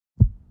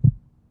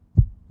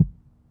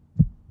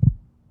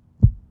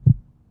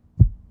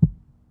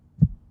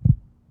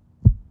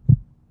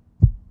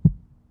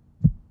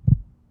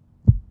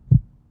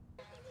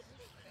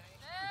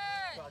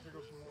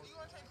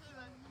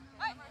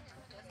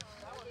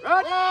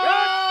Run!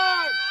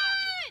 Run!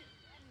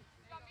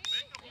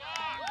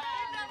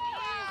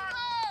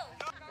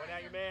 Go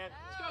down your man.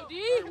 Let's go, D.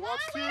 Hey,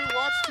 watch two,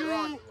 watch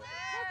two.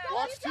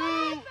 Watch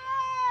two.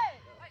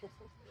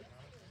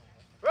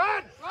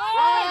 Run!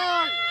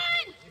 Run!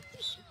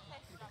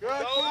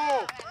 Good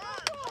pull.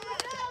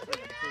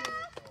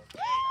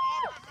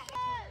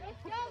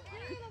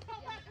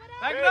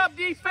 Back it up,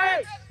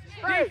 defense.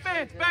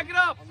 Defense, back it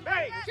up.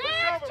 Hey, push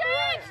over,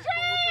 Mariah.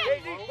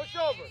 KD, push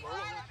over.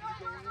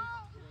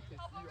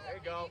 There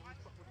you go.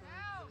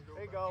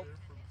 There you go.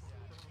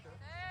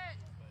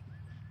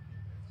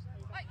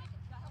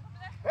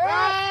 Hey!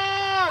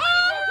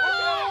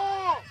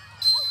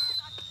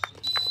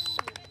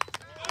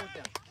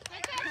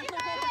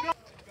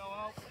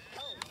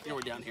 Yeah,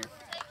 we're down here.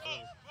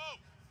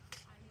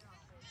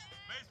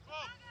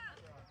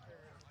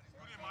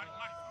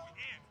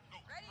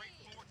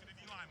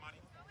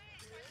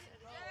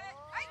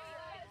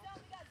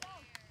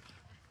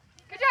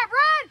 Good job,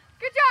 run!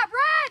 Good job,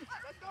 run!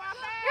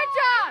 Good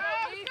job!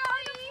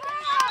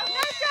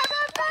 Nice job,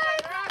 Memphis!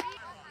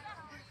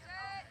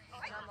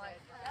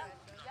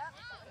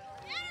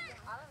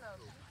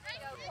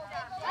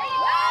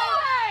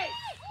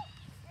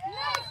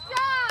 Nice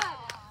job!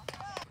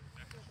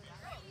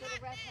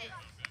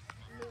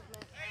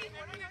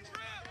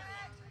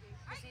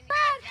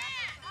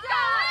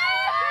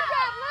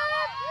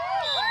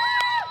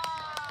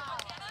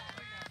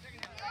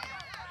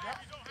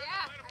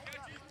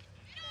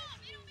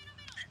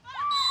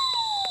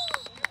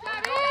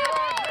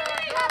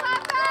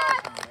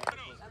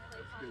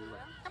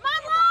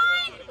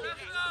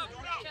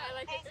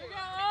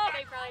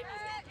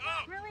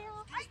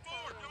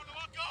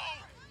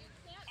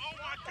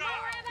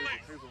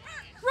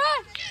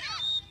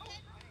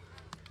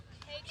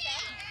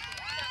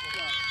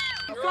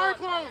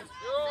 Cyclones!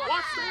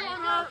 Watch the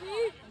runner!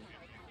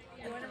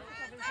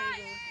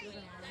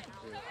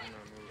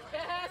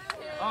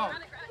 Oh.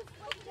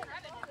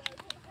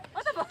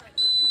 What the fuck?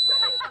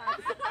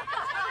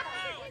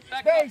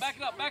 Back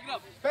it up, back it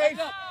up. Space. Back it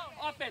up.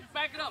 Offense,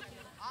 back it up.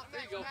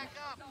 There you go.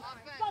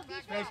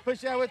 Space,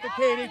 push out with the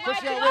KD.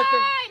 Push out with the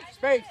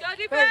space. Go,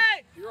 Space.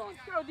 You're on.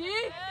 Go, D.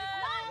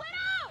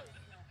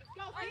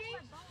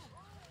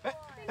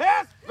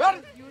 Pass.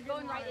 Run. You were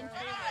going right into it.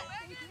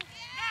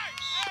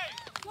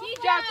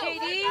 Good job,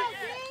 KD.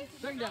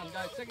 Second down,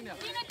 guys. Second down.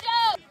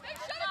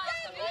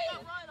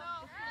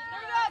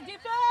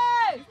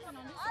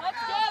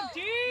 Let's go, D.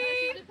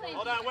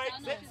 Hold on, wait.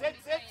 Sit.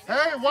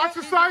 Hey, watch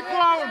the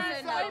Cyclones!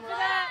 Hey!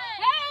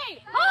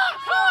 Hawk!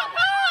 Hawk!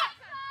 Hawk!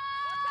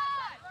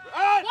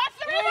 Run. Watch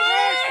the Run.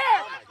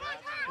 reverse!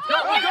 Go!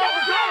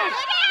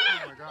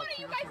 What are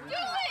you guys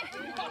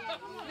doing?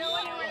 No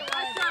one knew where it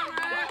was.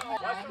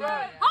 Watch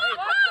run. Hawk!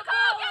 Hawk!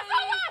 Hawk! Yes,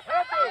 I was!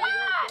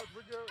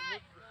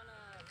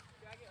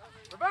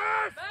 Reverse.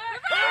 Reverse!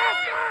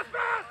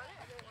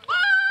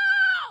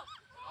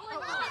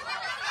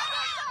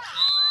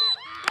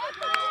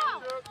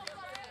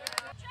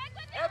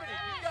 Ebony,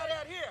 you got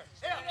out here.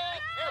 Yeah.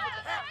 With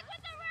the hat.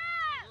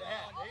 The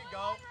hat. There you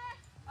go.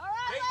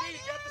 KD, you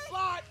got the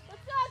slot.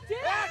 Let's go, dude!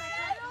 Pass.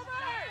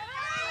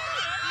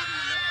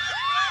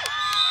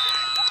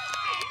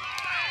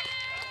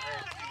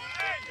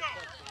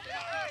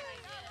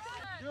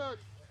 Good.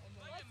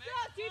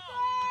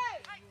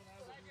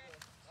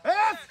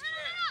 Pass.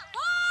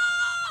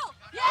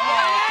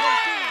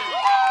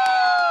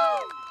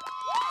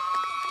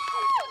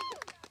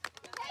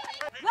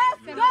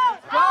 Let's go!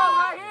 Go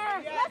right here!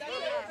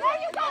 There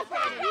you go,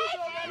 Patrick!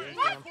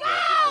 Let's go!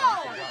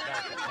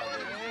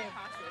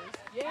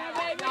 Yeah,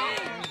 baby.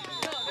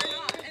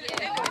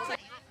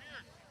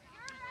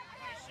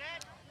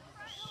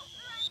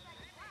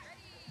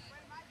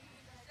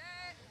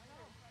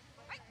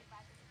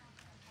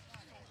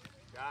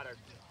 Got her.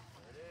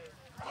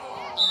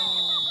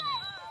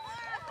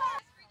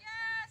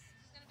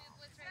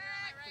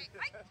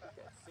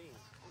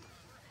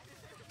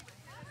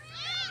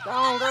 Go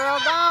on, girl,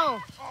 go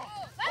on!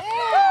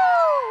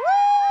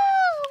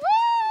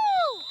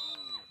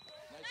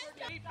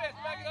 Defense,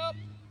 back it up.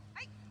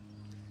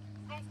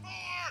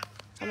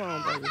 Come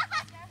on, baby.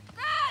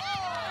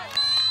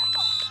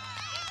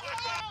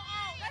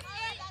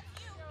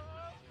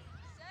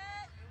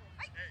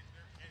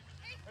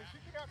 Hey, she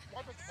cannot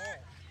swipe at the ball.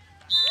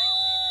 She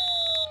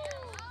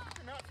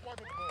cannot swipe at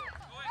the ball.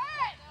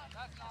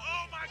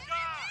 Oh my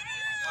God!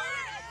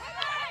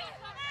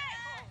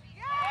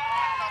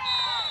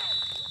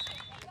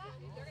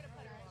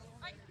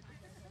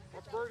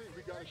 What's Birdie?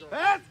 We gotta guard.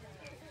 Pass.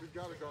 We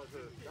gotta guard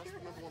her. That's the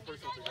 #1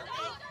 person we gotta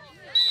guard.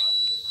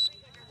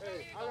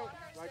 Hey, I don't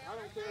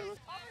care.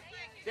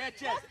 Dead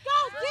chest. Let's go,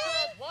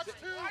 team! Watch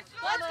two.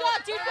 Let's go,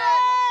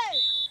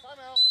 defense!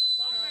 Time out.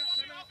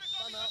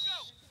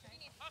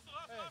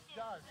 Hey,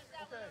 guys.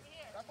 Okay.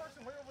 That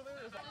person way over there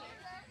is.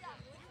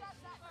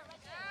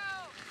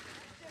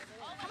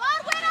 Come on,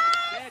 winners!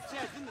 Dead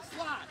chest in the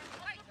slot.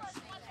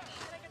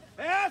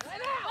 Pass.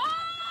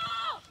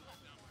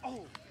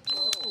 Oh.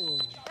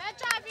 Good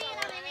job, Ian,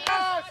 enemy.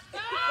 Oh.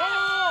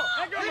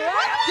 There goes the Yeah!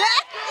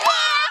 hat.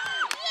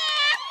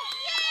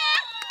 Yeah!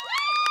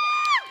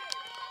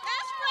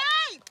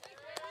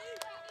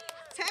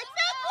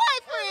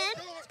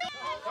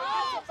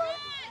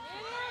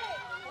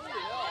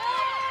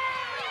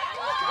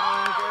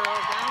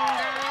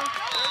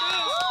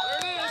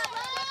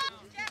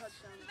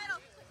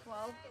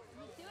 Oh, you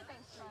see what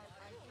those try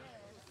right here.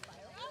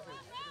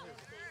 Nice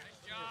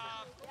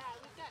job.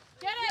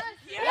 Get it!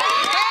 Yeah!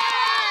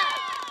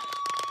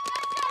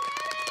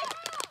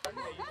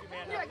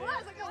 You're like, what? I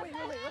was like, oh, wait.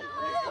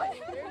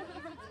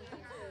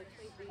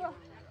 Come on, Will!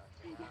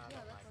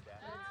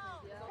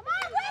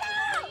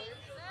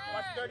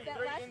 Watch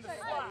 33 in the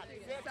slot.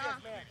 Yes,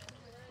 man.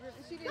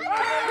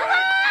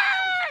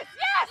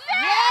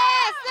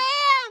 Yes,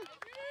 Sam!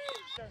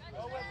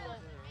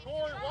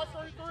 Corey, watch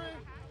 33.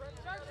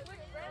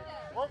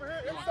 Over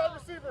here, inside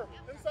receiver.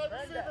 Inside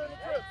receiver in the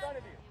trips. In front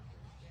of you.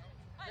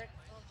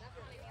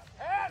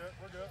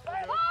 We're good.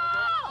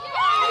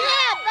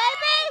 Yeah,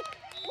 baby!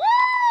 Woo!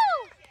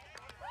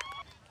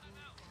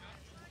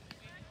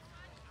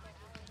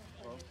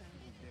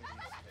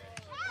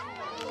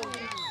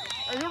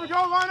 Hey, here we go.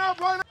 Line up.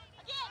 Drop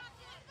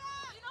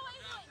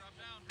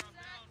down.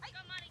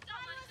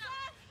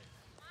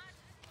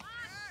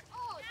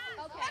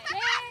 Okay.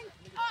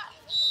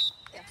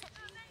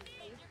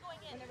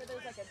 Whenever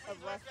there's like a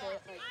left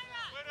foot, like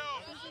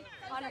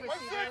on a Let's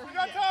receiver. six. We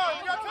got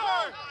time.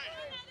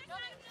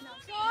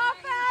 Go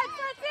offense,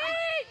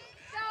 Fritzy!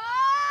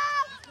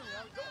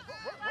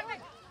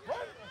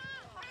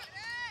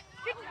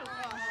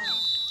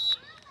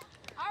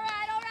 All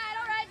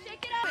right.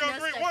 Shake it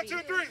up. 1, 2,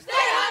 3. Stay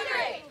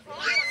hungry!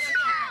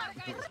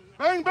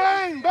 Bang,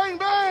 bang, bang,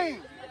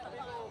 bang.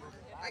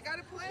 I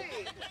gotta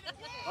play.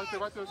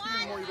 Right there. See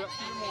him more.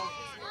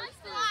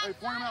 Hey,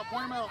 point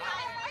him out.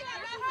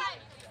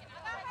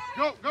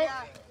 Go.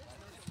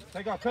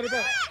 Take off. Cut it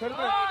back. Go, we got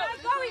baby!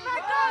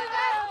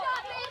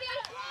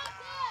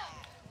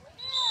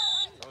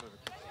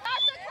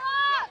 That's the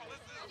clock!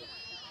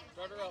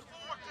 Start her up.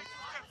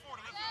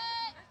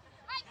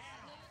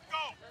 Go.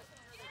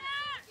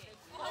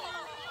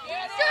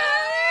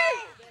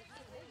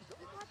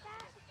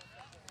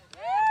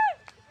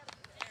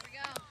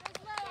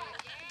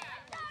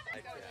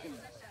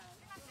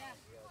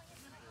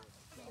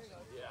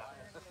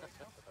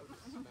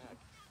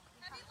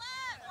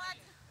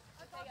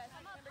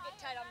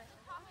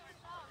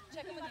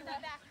 Check him with your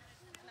back.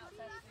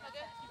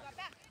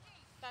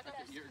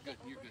 You're good.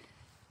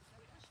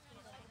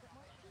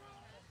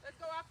 Let's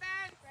go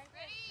offense.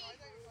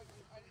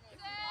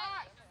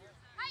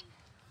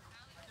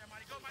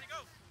 Mighty, go.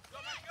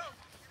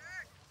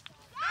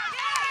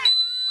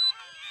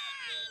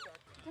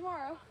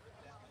 Tomorrow.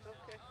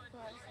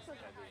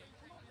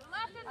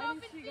 Left is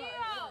open field.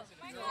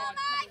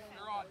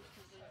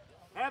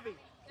 Heavy.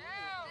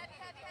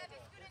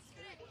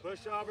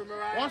 Push over,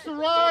 Mariah. Watch the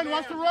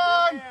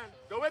run.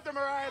 Go with her,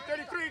 Mariah.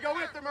 33. Go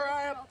with her,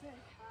 Mariah.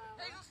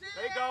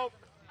 There you go.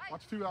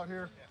 Watch 2 out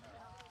here.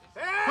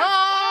 Pass!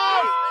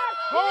 Pass!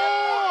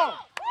 Goal!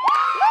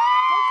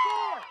 Go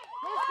score!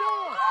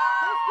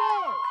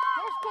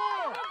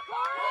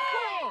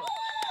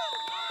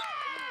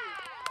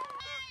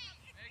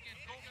 Megan,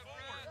 go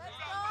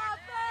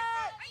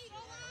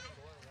forward.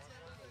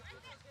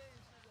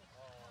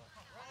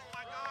 Oh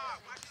my God.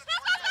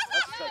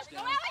 That's a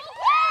touchdown.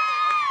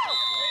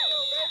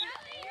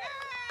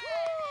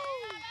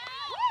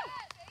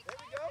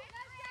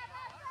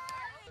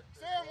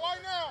 Sam,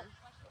 line out.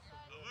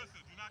 Alyssa,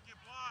 do not get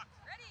blocked.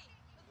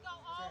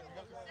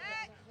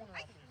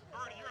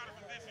 Birdie, you're out of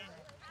position.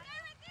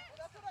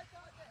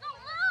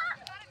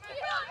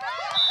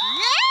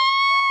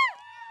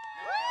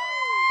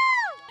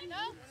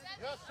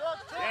 Yes, Chuck.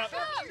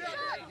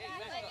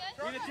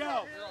 Nina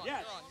Joe.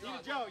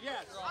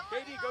 Yes.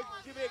 KD, go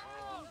give it.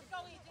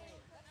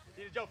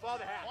 Nina Joe, follow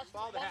the hat. Watch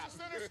the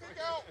center stick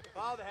out.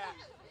 Follow the hat.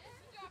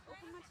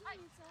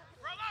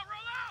 Roll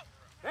out.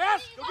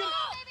 Pass! Go get it.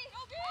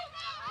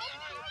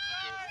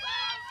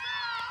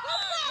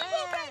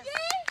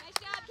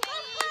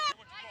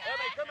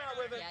 Ebony, come out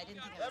with it. Yeah, I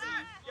didn't think I was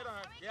Ebony, get on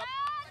her. Yep.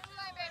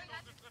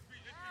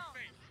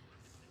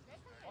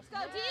 Let's go,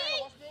 D!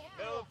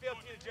 Middle of the field,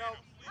 Tina Joe.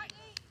 Pass!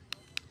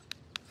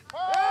 Pass! Go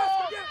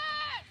get it.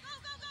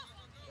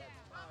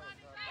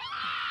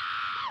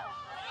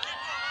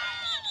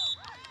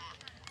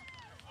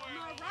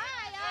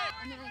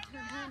 And then I turned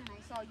in and I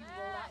saw you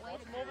roll that way.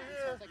 Watch him over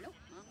here. I was like, nope,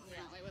 I'm going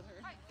that way with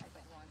her. I was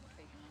like, well, I'm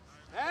faking this.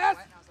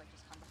 Pass! And I was like,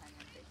 just come behind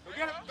me and fake Go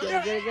get it. Go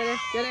get it.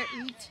 Get it.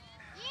 Eat.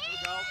 There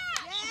you go.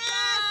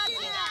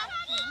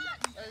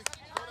 Hey,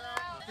 go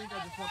down. I think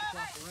I just want to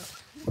cross the rim.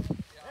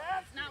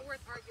 It's not worth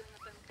arguing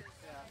with them because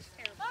it's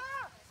terrible.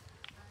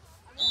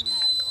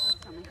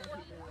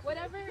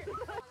 Whatever.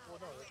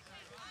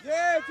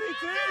 Yeah,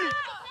 TT!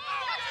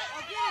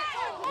 I'll get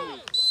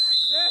it.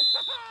 Yeah,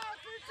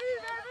 TT,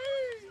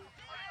 baby!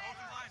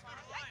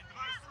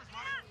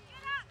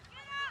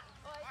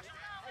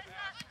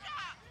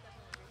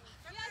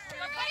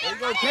 There you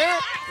go,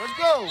 Kent. Let's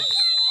go.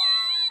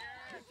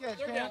 Good catch,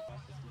 Kent.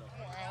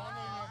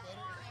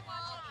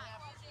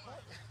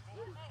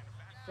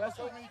 That's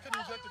told me you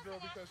couldn't reject a girl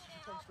because she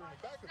punched her in the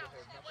back of the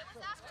head, not the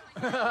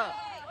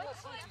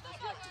front.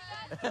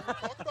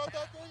 Talk about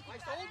that thing? I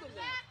told him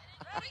that.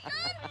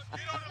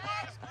 Get on the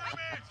line of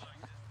scrimmage.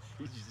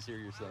 He's just hear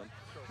your son.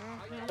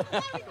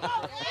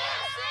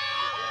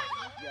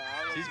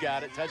 She's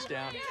got it.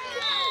 Touchdown.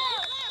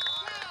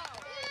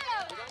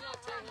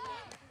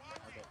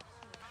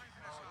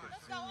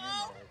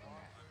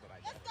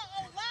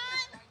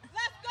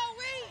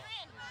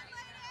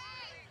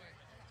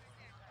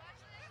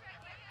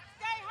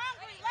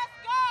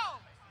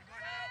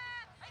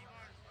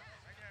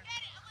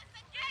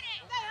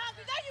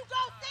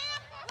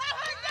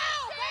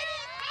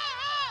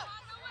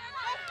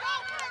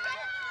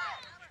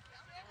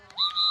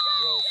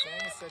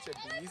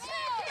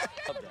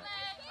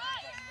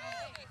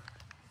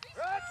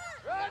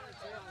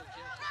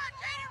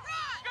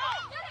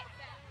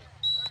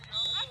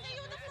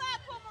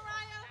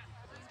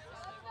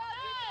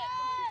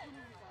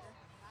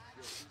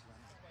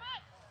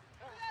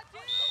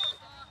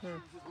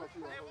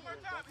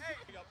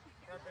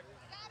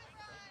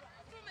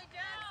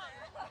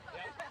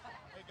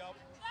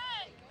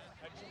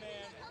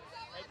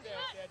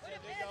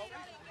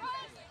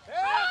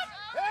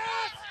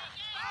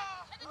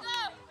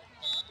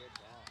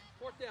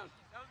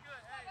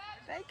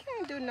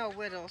 no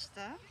widow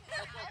stuff.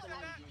 Back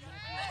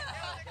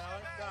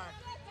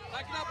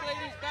it up,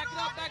 ladies. Back it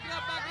up, back it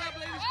up, back it up,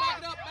 ladies.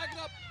 Back it up, back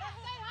it up.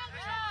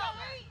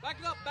 Back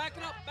it up, back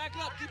it up, back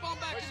it up. Keep on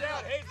backing Push it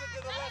out, up. Hazel to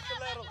the left a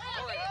little.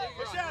 All right, there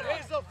you go. Push out,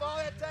 Hazel.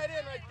 Follow that tight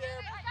end right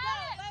there.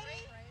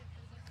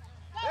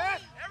 Yes,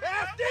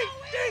 deep,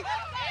 deep.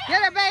 Get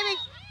her, baby.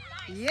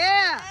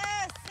 Yeah.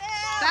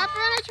 Stop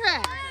her in the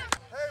track.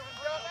 Hey, we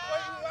got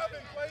play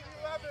 11, play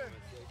 11.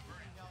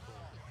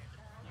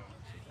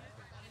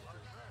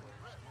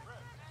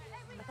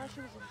 I thought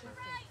she was interested.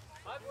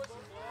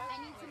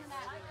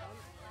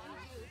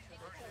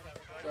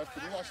 Jeff,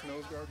 can you watch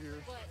nose guard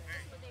here?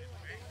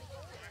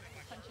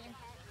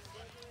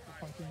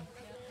 Punching?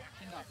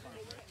 She's not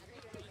funny.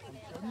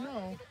 No.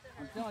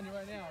 I'm telling you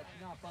right now,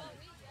 she's not funny.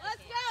 Let's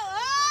go!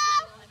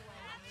 Oh!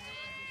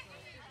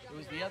 It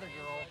was the other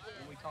girl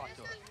when we talked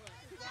to her.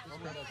 This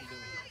girl doesn't do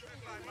it.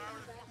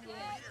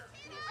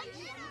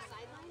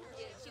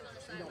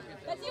 You don't get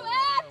that. That's you, close. Ed!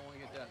 I don't want to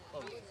get that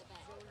close. Good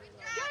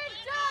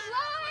job,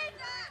 Lauren!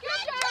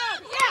 Good job!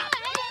 Yeah!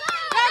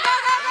 Go, go,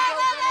 go, go,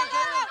 go, go,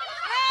 go!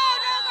 No,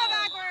 don't go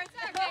backwards!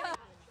 Let's go!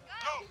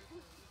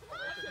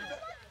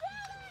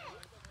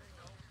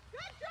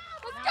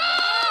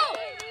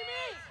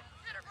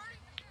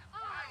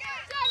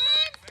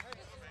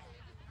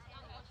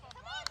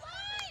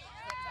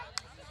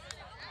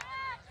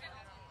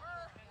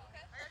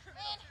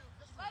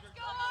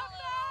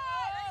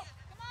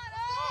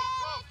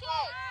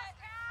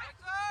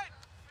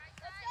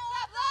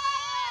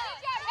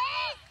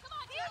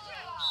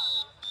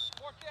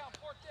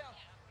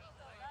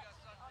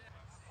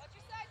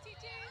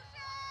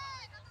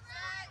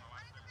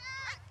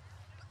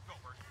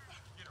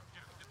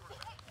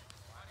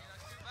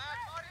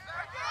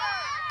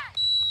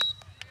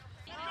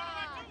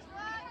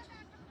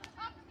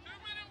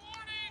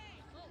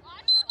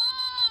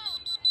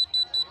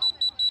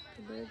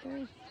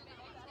 Okay.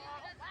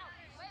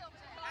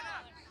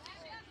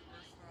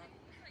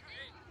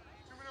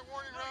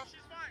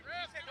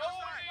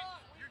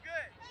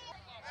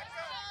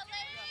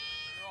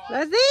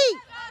 Let's eat. Is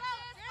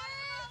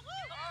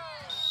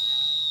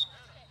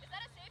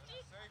that a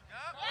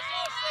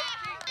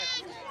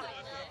safety?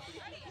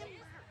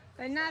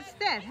 But not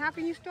Steph. How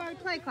can you start a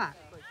play clock?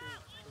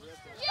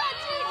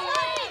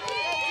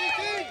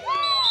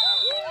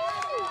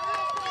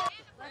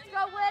 Let's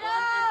go,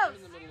 Widows!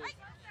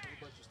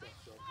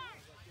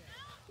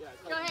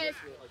 Go ahead.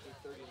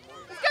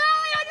 Let's go,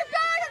 under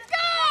guard, let's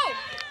go!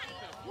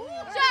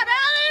 Good job,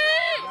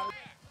 Ellie!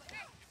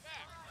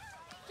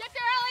 Get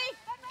there, Ellie!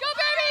 Go,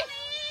 baby!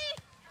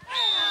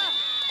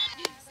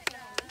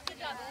 Good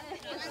job.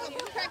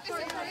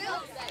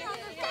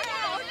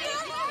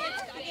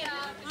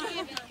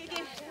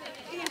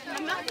 My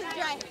mouth is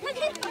dry.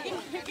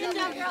 Good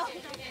job, girl.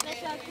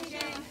 Nice job. Good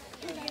game.